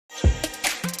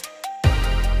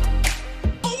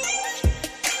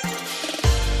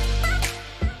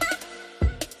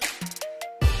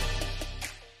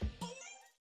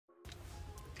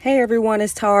Hey everyone,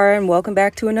 it's Tara and welcome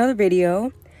back to another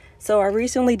video. So I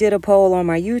recently did a poll on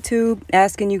my YouTube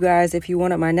asking you guys if you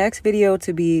wanted my next video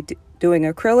to be doing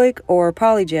acrylic or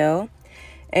polygel,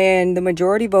 and the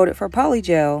majority voted for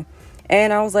polygel.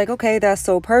 And I was like, okay, that's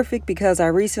so perfect because I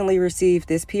recently received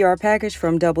this PR package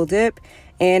from Double Dip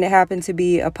and it happened to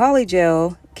be a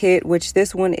polygel kit, which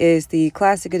this one is the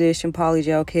Classic Edition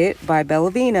Polygel Kit by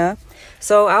Bellavena.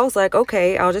 So I was like,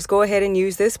 okay, I'll just go ahead and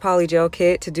use this polygel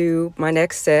kit to do my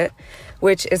next set,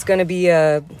 which is going to be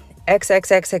a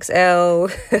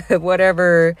XXXXL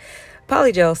whatever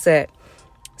polygel set.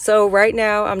 So right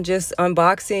now I'm just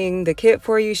unboxing the kit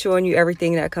for you, showing you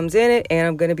everything that comes in it, and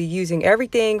I'm going to be using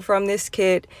everything from this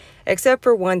kit except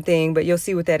for one thing, but you'll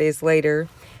see what that is later.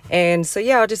 And so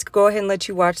yeah, I'll just go ahead and let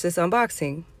you watch this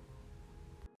unboxing.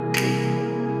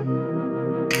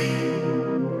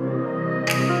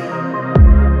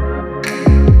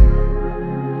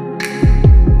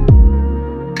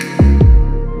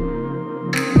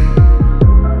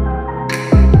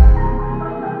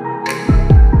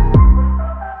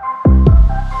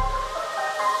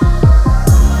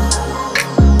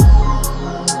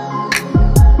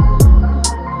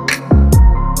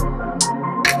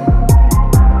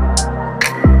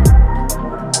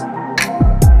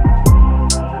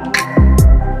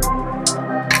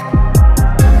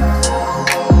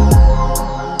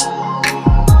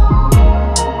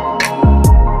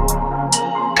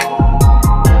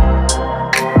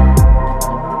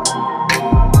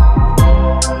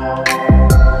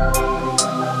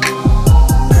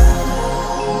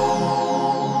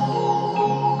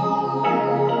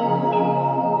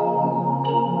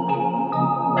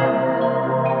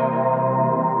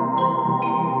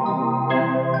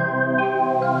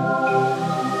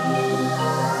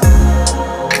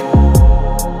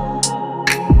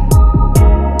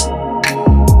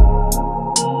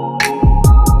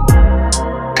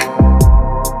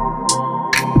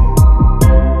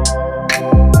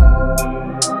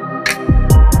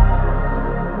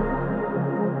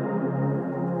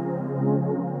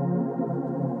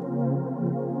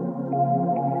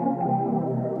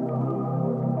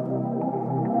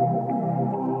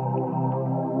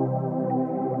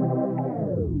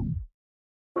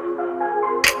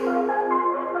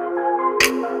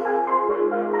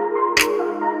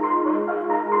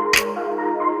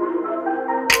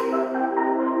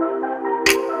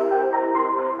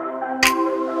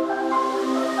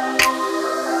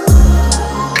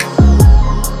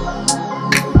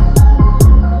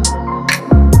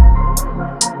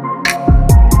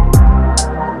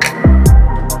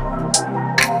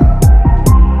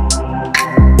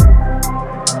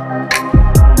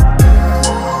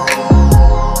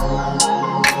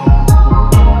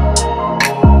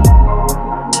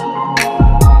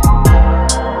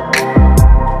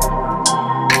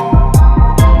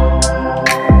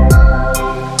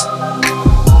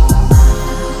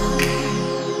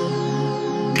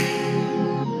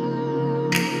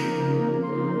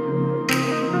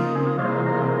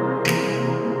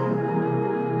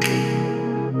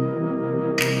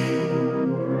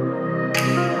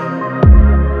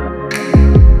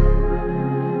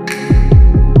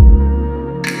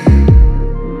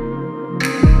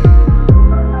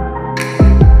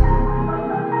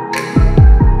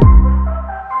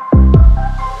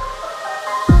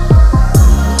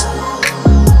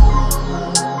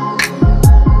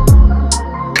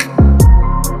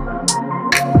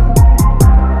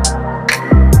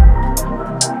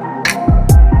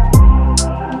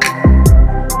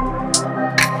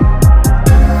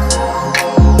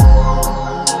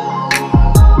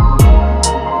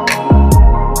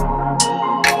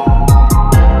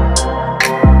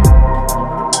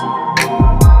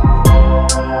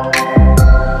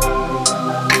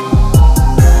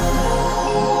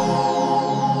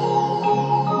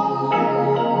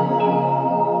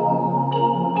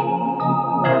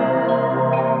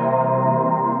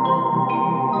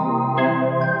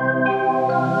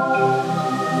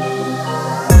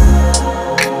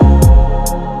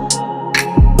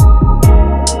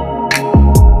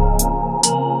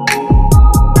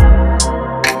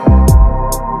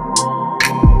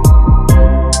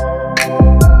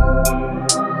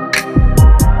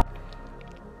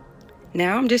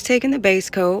 Now I'm just taking the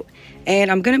base coat and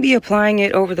I'm going to be applying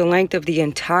it over the length of the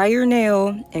entire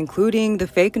nail, including the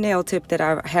fake nail tip that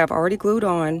I have already glued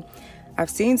on. I've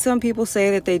seen some people say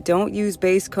that they don't use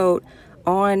base coat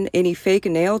on any fake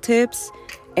nail tips,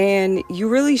 and you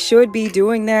really should be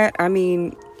doing that. I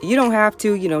mean, you don't have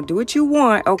to, do what you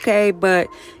want, okay? But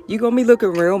you're going to be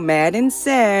looking real mad and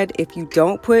sad if you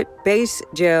don't put base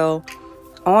gel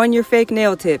on your fake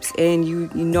nail tips. And you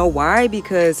know why?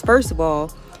 Because first of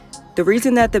all, the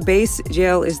reason that the base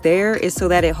gel is there is so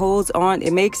that it holds on,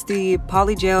 it makes the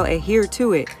polygel adhere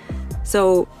to it.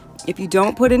 So if you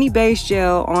don't put any base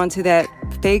gel onto that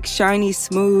fake shiny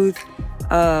smooth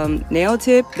nail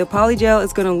tip, the polygel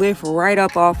is going to lift right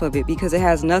up off of it because it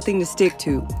has nothing to stick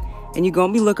to. And you're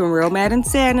going to be looking real mad and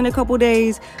sad in a couple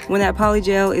days when that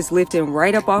polygel is lifting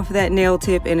right up off of that nail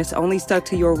tip and it's only stuck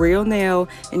to your real nail,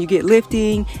 and you get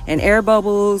lifting and air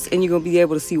bubbles, and you're going to be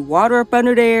able to see water up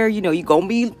under there. You know, you're going to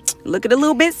be looking a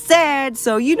little bit sad.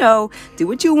 So, you know, do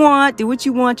what you want, do what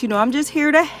you want. You know, I'm just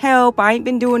here to help. I ain't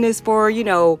been doing this for, you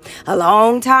know, a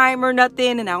long time or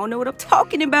nothing, and I don't know what I'm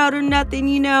talking about or nothing,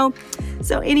 you know.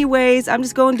 So anyways, I'm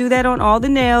just going to do that on all the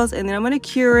nails, and then I'm going to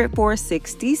cure it for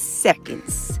 60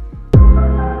 seconds.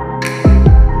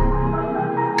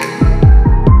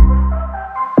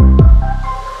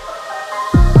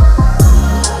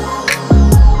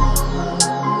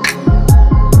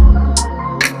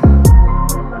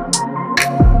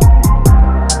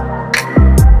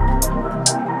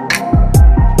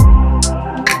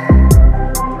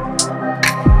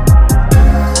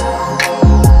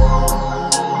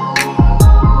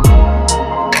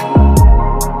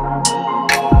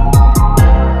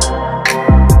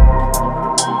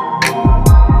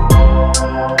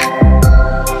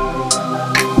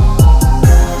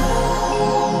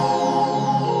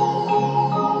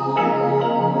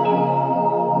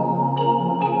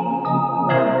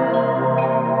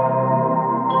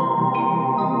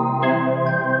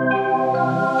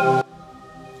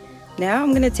 Now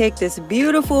I'm going to take this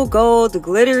beautiful gold,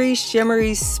 glittery,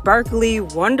 shimmery, sparkly,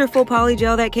 wonderful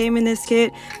polygel that came in this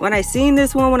kit. When I seen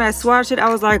this one, when I swatched it, I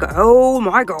was like, oh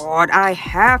my god, I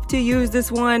have to use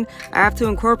this one. I have to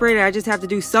incorporate it. I just have to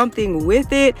do something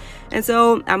with it. And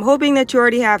so I'm hoping that you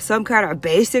already have some kind of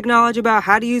basic knowledge about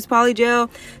how to use polygel.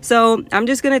 So I'm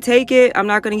just going to take it. I'm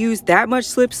not going to use that much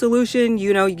slip solution.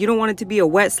 You know, you don't want it to be a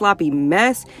wet, sloppy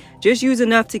mess. Just use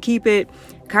enough to keep it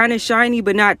kind of shiny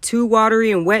but not too watery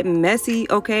and wet and messy,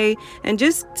 okay? And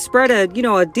just spread a, you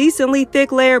know, a decently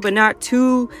thick layer but not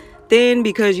too thin,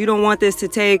 because you don't want this to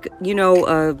take, you know,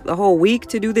 a whole week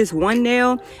to do this one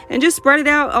nail. And just spread it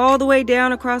out all the way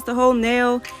down across the whole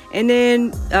nail, and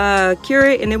then cure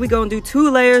it, and then we're gonna do 2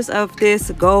 layers of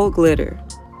this gold glitter.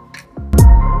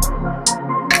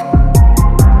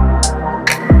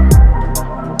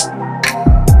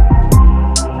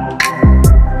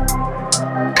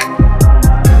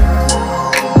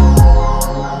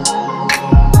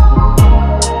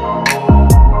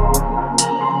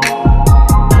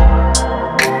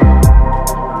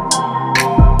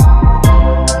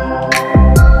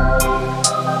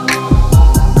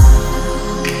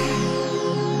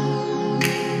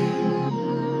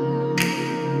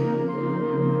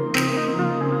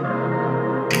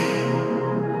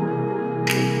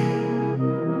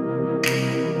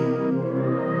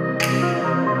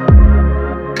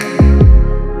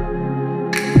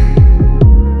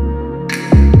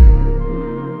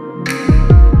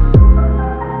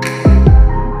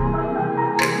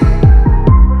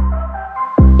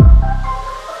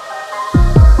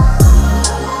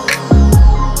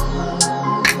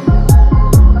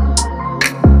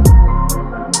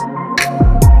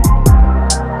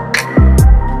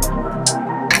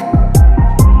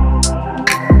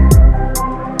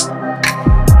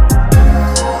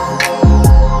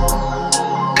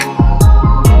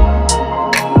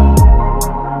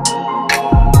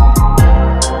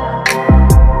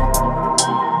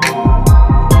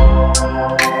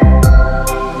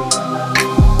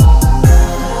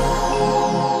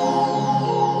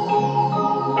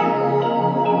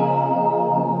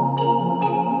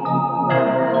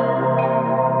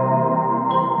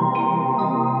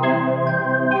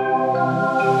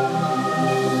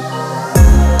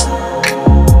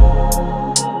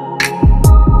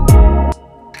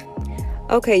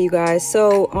 Okay, you guys,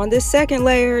 so on this second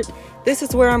layer, this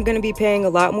is where I'm going to be paying a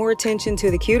lot more attention to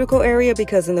the cuticle area,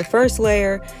 because in the first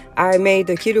layer, I made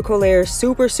the cuticle layer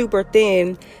super, super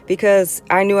thin because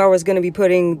I knew I was going to be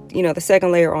putting, you know, the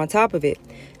second layer on top of it.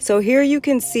 So here you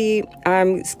can see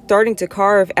I'm starting to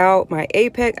carve out my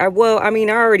apex. Well, I mean,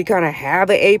 I already kind of have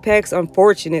an apex,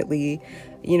 unfortunately.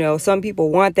 You know, some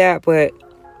people want that, but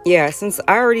yeah, since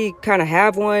I already kind of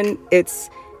have one, it's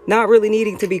not really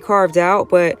needing to be carved out,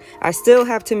 but I still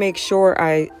have to make sure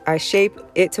I shape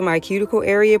it to my cuticle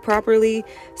area properly,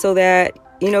 so that,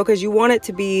 you know, because you want it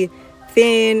to be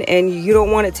thin and you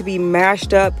don't want it to be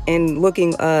mashed up and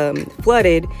looking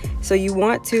flooded. So you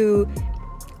want to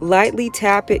lightly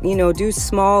tap it, you know, do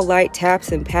small light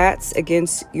taps and pats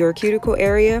against your cuticle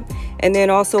area. And then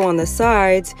also on the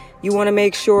sides, you want to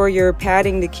make sure you're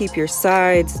patting to keep your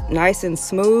sides nice and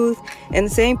smooth. And the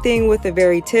same thing with the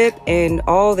very tip and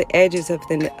all the edges of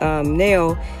the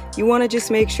nail. You want to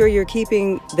just make sure you're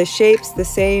keeping the shapes the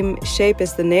same shape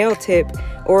as the nail tip,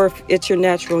 or if it's your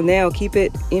natural nail, keep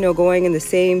it, you know, going in the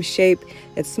same shape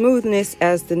and smoothness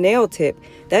as the nail tip.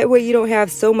 That way you don't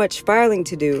have so much filing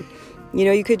to do. You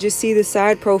know, you could just see the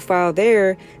side profile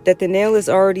there that the nail is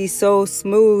already so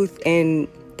smooth and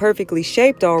perfectly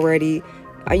shaped already.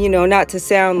 You know, not to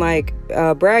sound like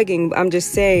bragging, I'm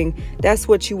just saying that's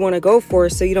what you want to go for,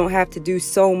 so you don't have to do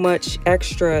so much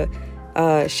extra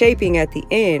shaping at the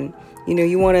end. You know,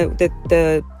 you want to,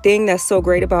 the thing that's so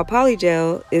great about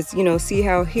Polygel is, you know, see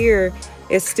how here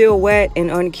it's still wet and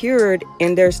uncured,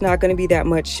 and there's not going to be that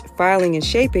much filing and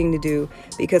shaping to do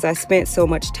because I spent so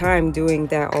much time doing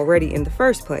that already in the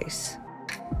first place.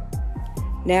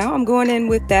 Now I'm going in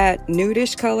with that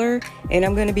nudish color, and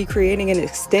I'm going to be creating an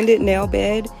extended nail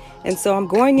bed. And so I'm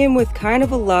going in with kind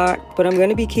of a lot, but I'm going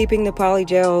to be keeping the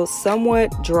Polygel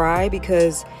somewhat dry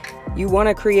because you want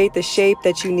to create the shape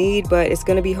that you need, but it's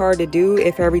going to be hard to do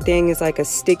if everything is like a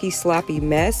sticky, sloppy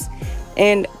mess.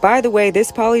 And by the way,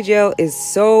 this Polygel is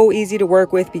so easy to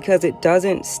work with because it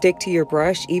doesn't stick to your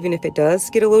brush, even if it does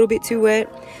get a little bit too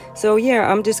wet. So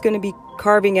yeah, I'm just going to be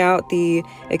carving out the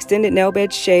extended nail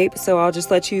bed shape. So I'll just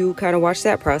let you kind of watch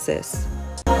that process.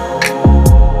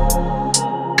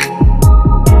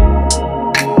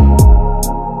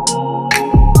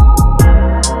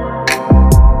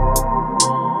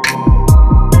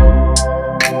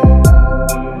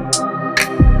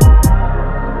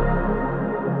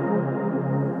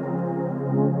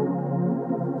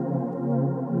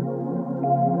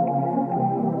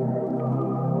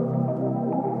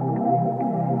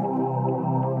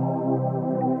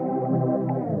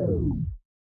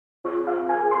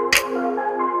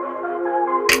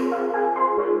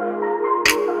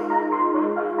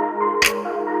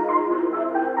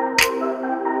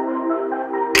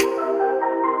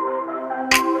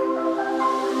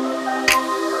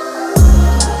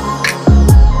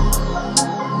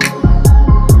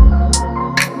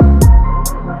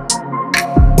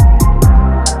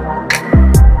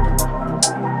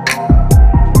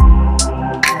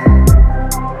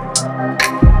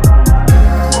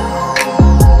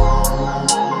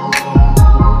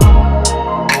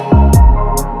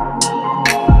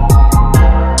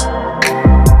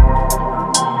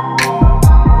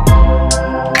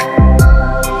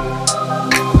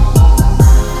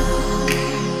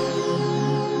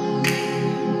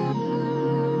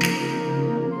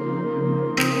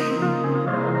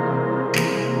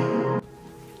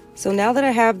 So now that I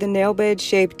have the nail bed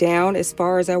shape down as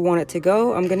far as I want it to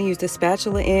go, I'm going to use the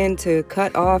spatula end to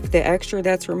cut off the extra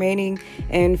that's remaining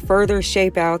and further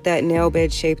shape out that nail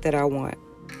bed shape that I want.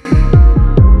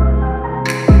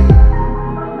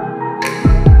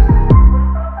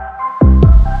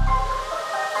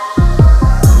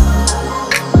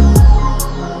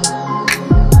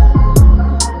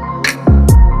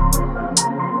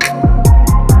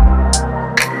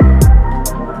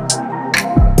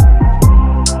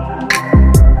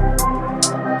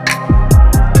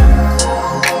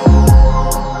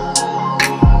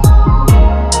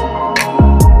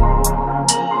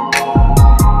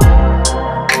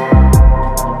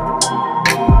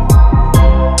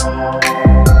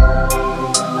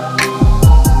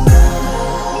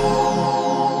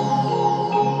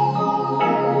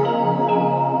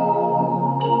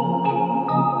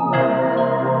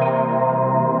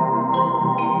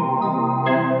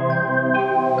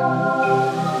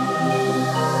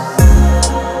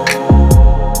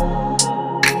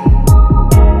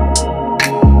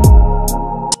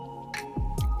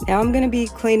 Now I'm going to be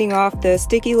cleaning off the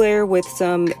sticky layer with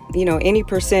some, you know, any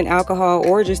percent alcohol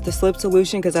or just the slip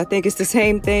solution because I think it's the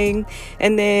same thing.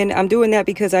 And then I'm doing that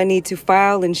because I need to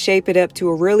file and shape it up to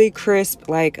a really crisp,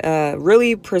 like a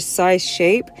really precise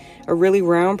shape, a really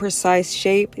round, precise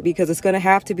shape, because it's going to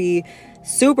have to be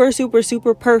super, super,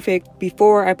 super perfect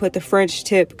before I put the French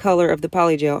tip color of the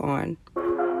Polygel on.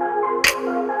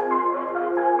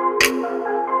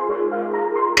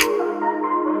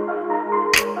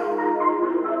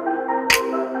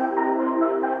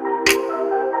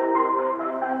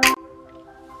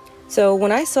 So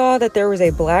when I saw that there was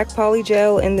a black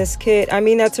Polygel in this kit, I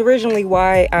mean, that's originally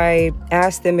why I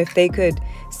asked them if they could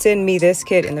send me this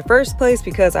kit in the first place,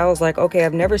 because I was like, okay,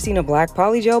 I've never seen a black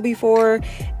Polygel before,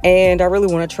 and I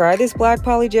really want to try this black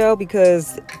Polygel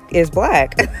because it's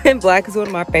black, and black is one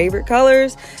of my favorite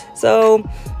colors. So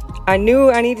I knew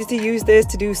I needed to use this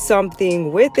to do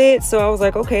something with it. So I was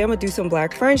like, okay, I'm gonna do some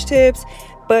black French tips.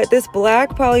 But this black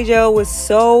polygel was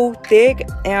so thick.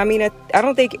 And I mean, I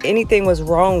don't think anything was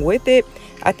wrong with it.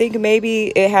 I think maybe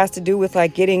it has to do with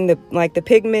like getting the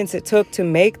pigments it took to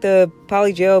make the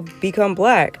polygel become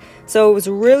black. So it was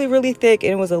really, really thick,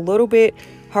 and it was a little bit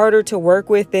harder to work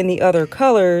with than the other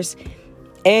colors.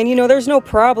 And you know, there's no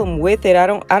problem with it. I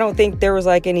don't think there was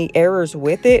like any errors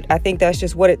with it. I think that's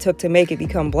just what it took to make it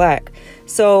become black.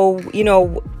 So, you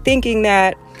know, thinking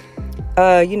that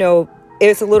you know,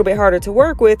 it's a little bit harder to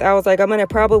work with, I was like, I'm gonna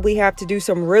probably have to do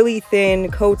some really thin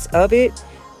coats of it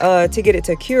to get it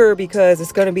to cure, because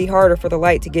it's going to be harder for the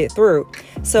light to get through.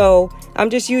 So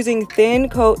I'm just using thin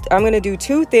coat. I'm going to do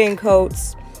 2 thin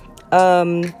coats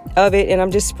of it, and I'm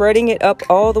just spreading it up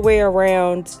all the way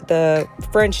around the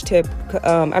French tip,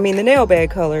 I mean the nail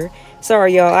bed color.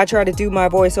 Sorry y'all, I try to do my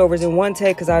voiceovers in one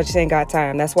take because I just ain't got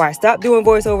time. That's why I stopped doing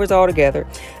voiceovers altogether.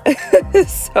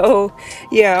 So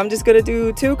yeah, I'm just gonna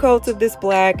do 2 coats of this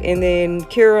black and then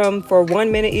cure them for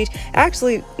 1 minute each.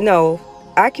 Actually, no,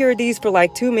 I cured these for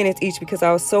like 2 minutes each because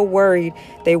I was so worried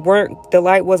the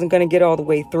light wasn't going to get all the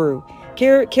way through.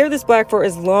 Cure this black for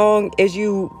as long as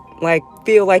you like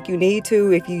feel like you need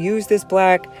to if you use this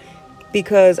black,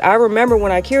 because I remember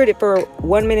when I cured it for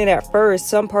 1 minute at first,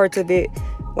 some parts of it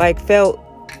like felt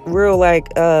real like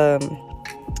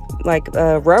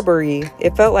rubbery.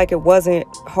 It felt like it wasn't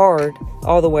hard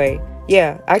all the way.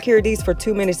 Yeah, I cured these for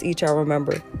 2 minutes each, I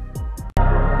remember.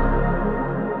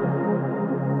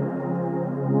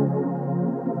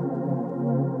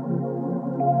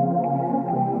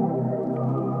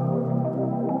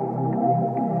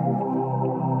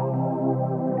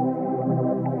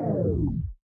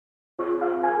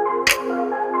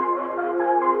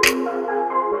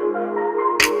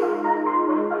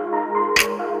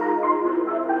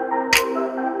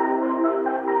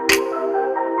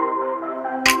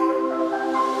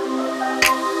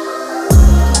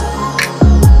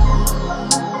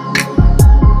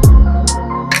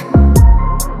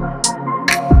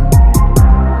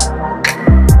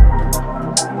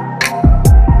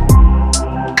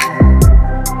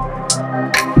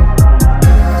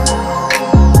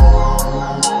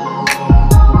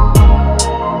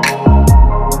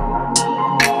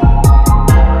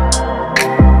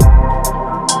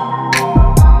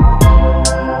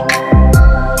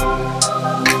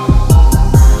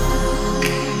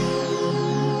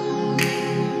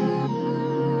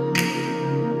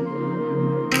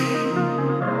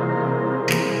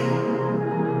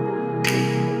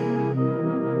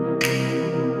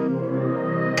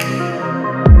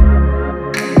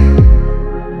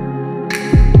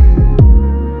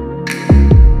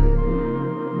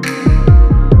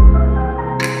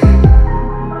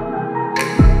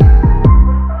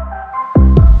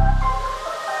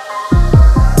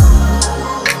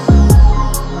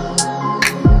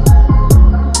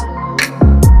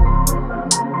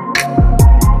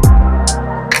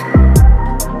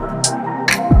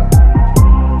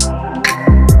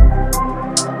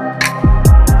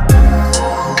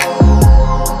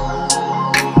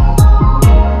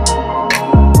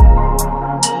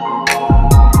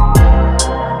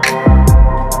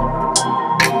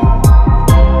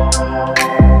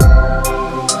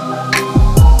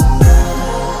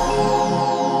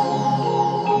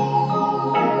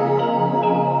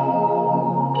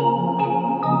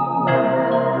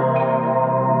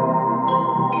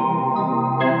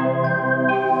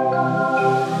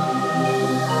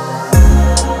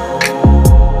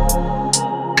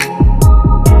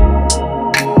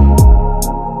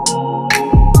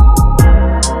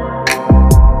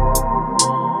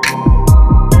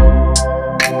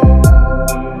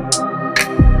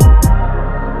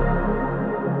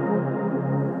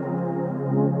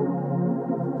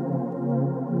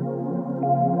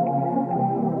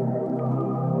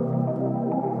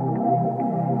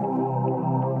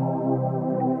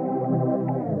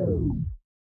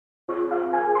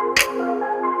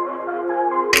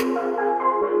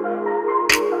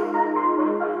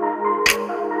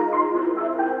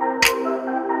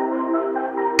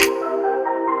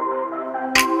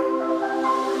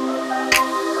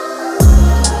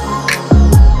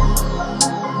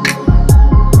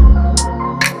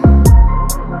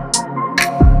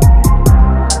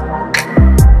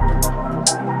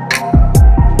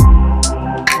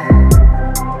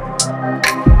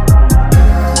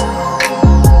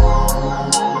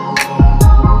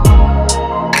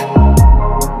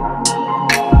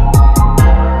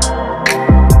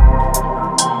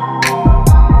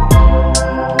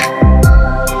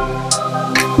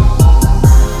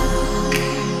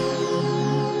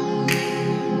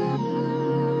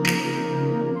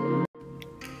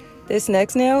 This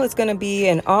next nail is going to be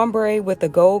an ombre with the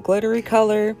gold glittery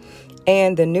color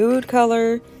and the nude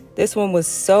color. This one was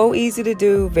so easy to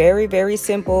do, very, very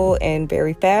simple and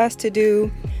very fast to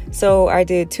do. So I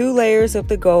did 2 layers of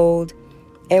the gold.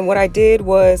 And what I did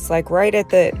was, like, right at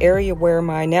the area where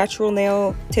my natural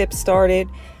nail tip started,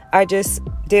 I just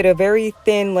did a very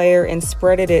thin layer and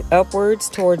spreaded it upwards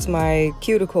towards my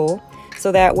cuticle.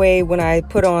 So that way when I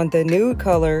put on the nude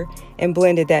color and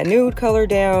blended that nude color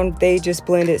down, they just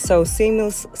blended so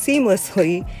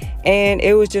seamlessly, and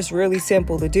it was just really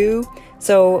simple to do.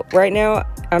 So right now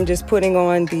I'm just putting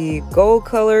on the gold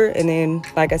color, and then,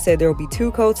 like I said, there will be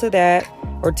 2 coats of that,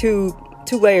 or two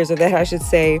layers of that, I should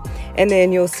say. And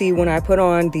then you'll see when I put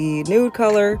on the nude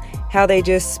color how they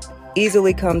just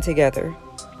easily come together.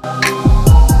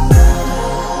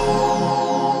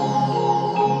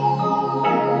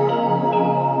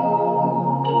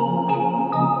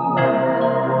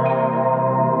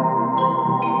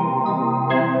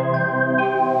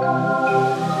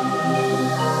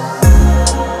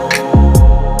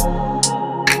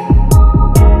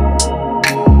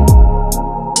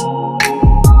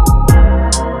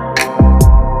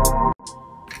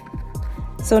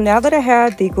 So now that I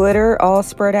had the glitter all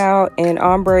spread out and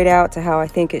ombre'd out to how I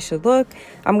think it should look,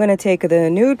 I'm going to take the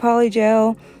nude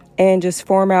polygel and just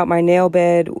form out my nail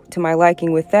bed to my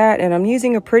liking with that. And I'm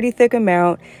using a pretty thick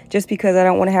amount just because I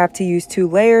don't want to have to use 2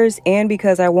 layers, and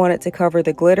because I want it to cover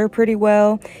the glitter pretty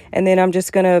well. And then I'm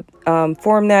just going to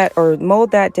form that, or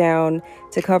mold that down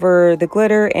to cover the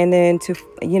glitter, and then to,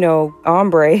 you know,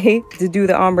 ombre, to do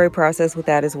the ombre process with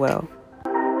that as well.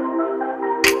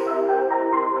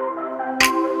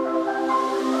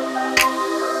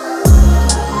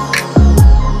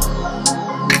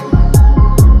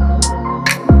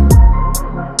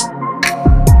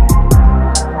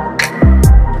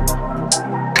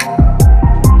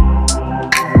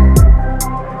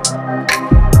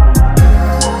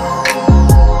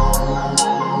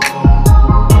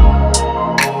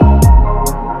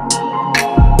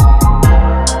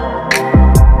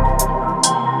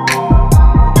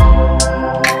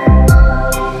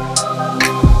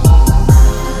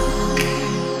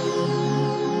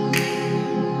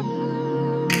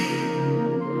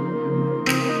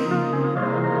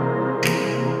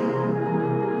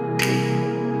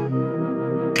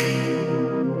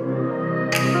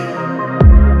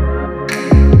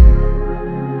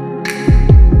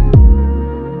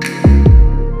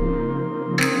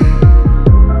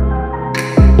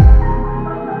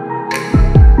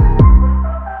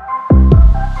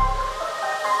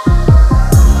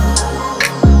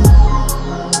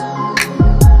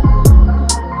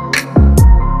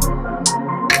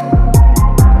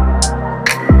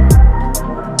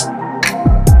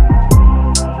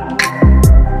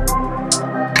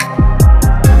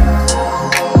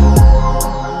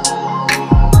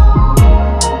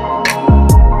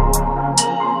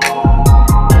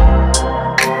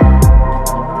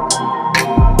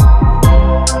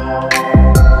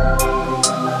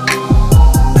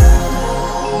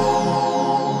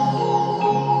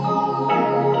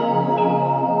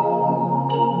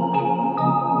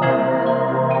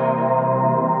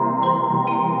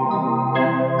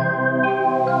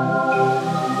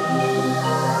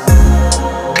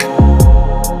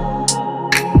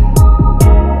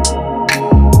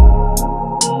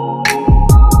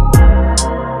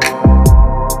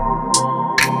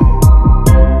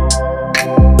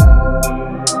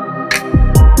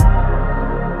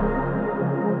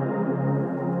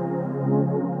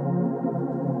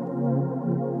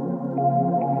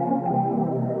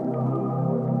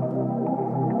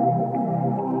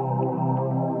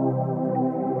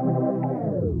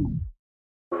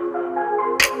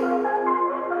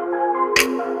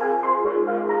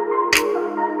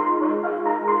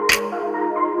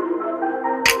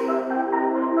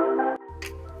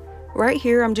 Right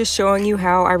here, I'm just showing you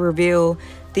how I reveal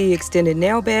the extended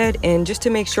nail bed, and just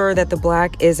to make sure that the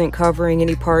black isn't covering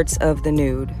any parts of the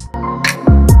nude.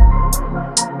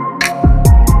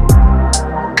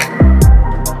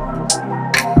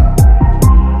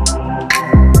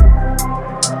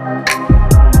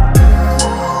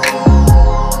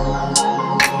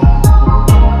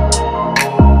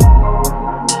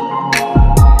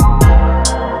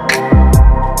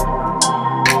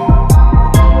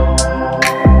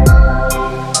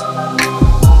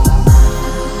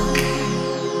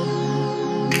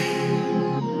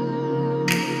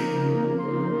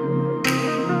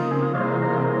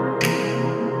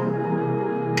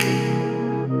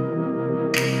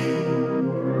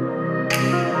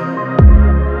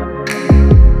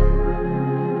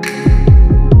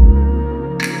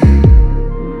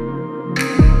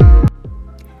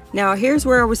 Now here's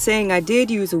where I was saying I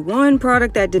did use one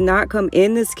product that did not come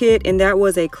in this kit, and that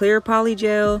was a clear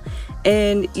polygel.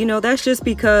 And you know, that's just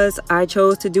because I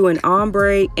chose to do an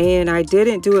ombre and I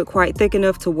didn't do it quite thick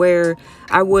enough to where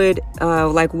I would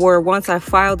where once I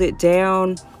filed it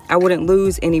down I wouldn't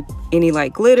lose any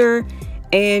like glitter.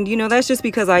 And you know, that's just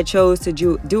because I chose to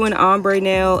do an ombre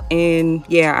nail, and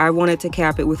yeah, I wanted to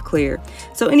cap it with clear.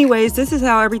 So anyways, this is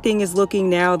how everything is looking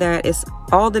now that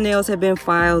all the nails have been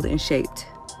filed and shaped.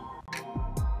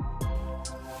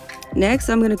 Next,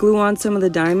 I'm going to glue on some of the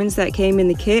diamonds that came in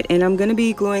the kit, and I'm going to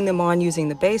be gluing them on using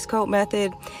the base coat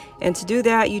method. And to do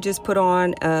that, you just put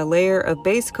on a layer of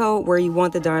base coat where you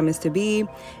want the diamonds to be,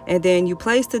 and then you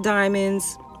place the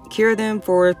diamonds, cure them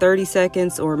for 30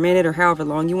 seconds or a minute or however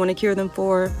long you want to cure them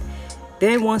for.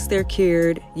 Then once they're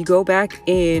cured, you go back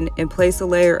in and place a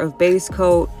layer of base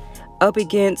coat up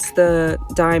against the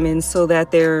diamonds so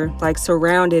that they're like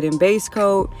surrounded in base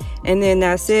coat, and then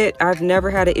that's it. I've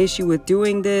never had an issue with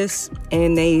doing this,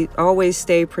 and they always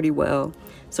stay pretty well.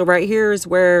 So right here is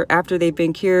where after they've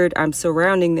been cured, I'm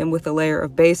surrounding them with a layer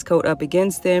of base coat up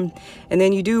against them, and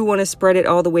then you do want to spread it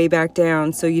all the way back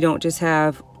down so you don't just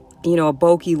have, you know, a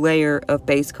bulky layer of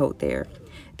base coat there.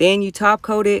 Then you top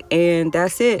coat it, and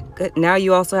that's it. Now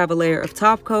you also have a layer of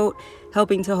top coat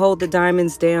helping to hold the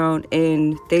diamonds down,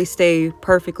 and they stay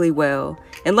perfectly well.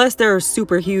 Unless they're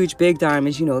super huge big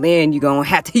diamonds, you know, then you're gonna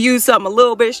have to use something a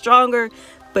little bit stronger.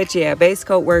 But yeah, base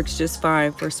coat works just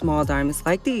fine for small diamonds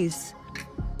like these.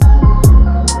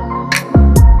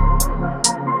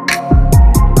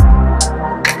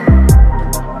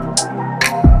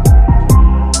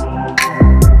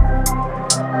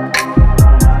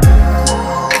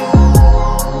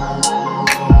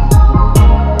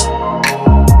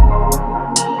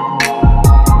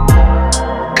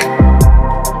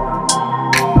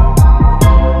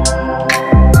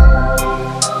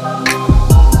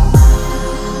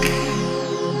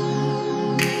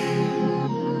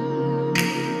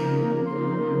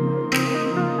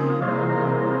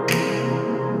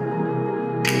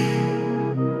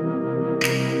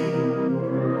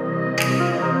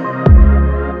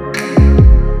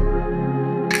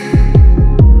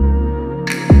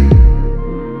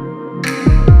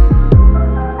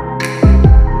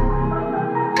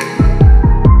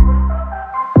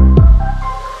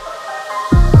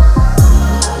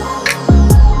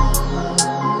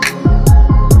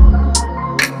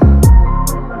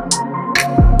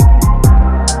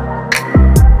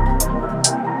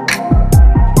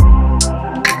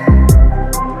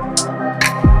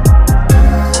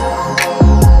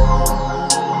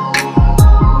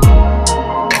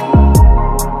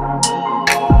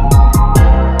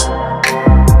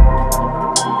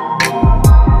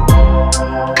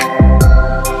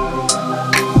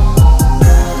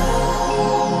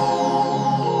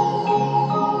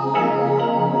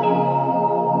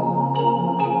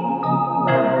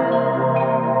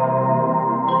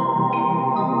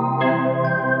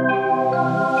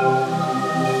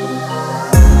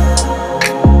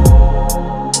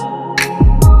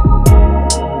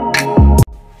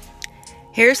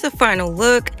 Here's the final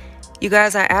look. You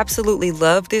guys, I absolutely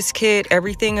love this kit.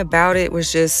 Everything about it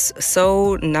was just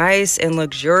so nice and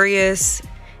luxurious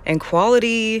and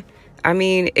quality. I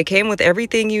mean, it came with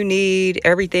everything you need.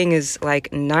 Everything is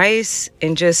like nice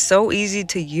and just so easy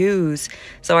to use.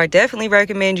 So I definitely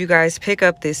recommend you guys pick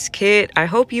up this kit. I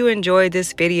hope you enjoyed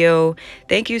this video.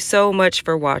 Thank you so much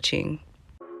for watching.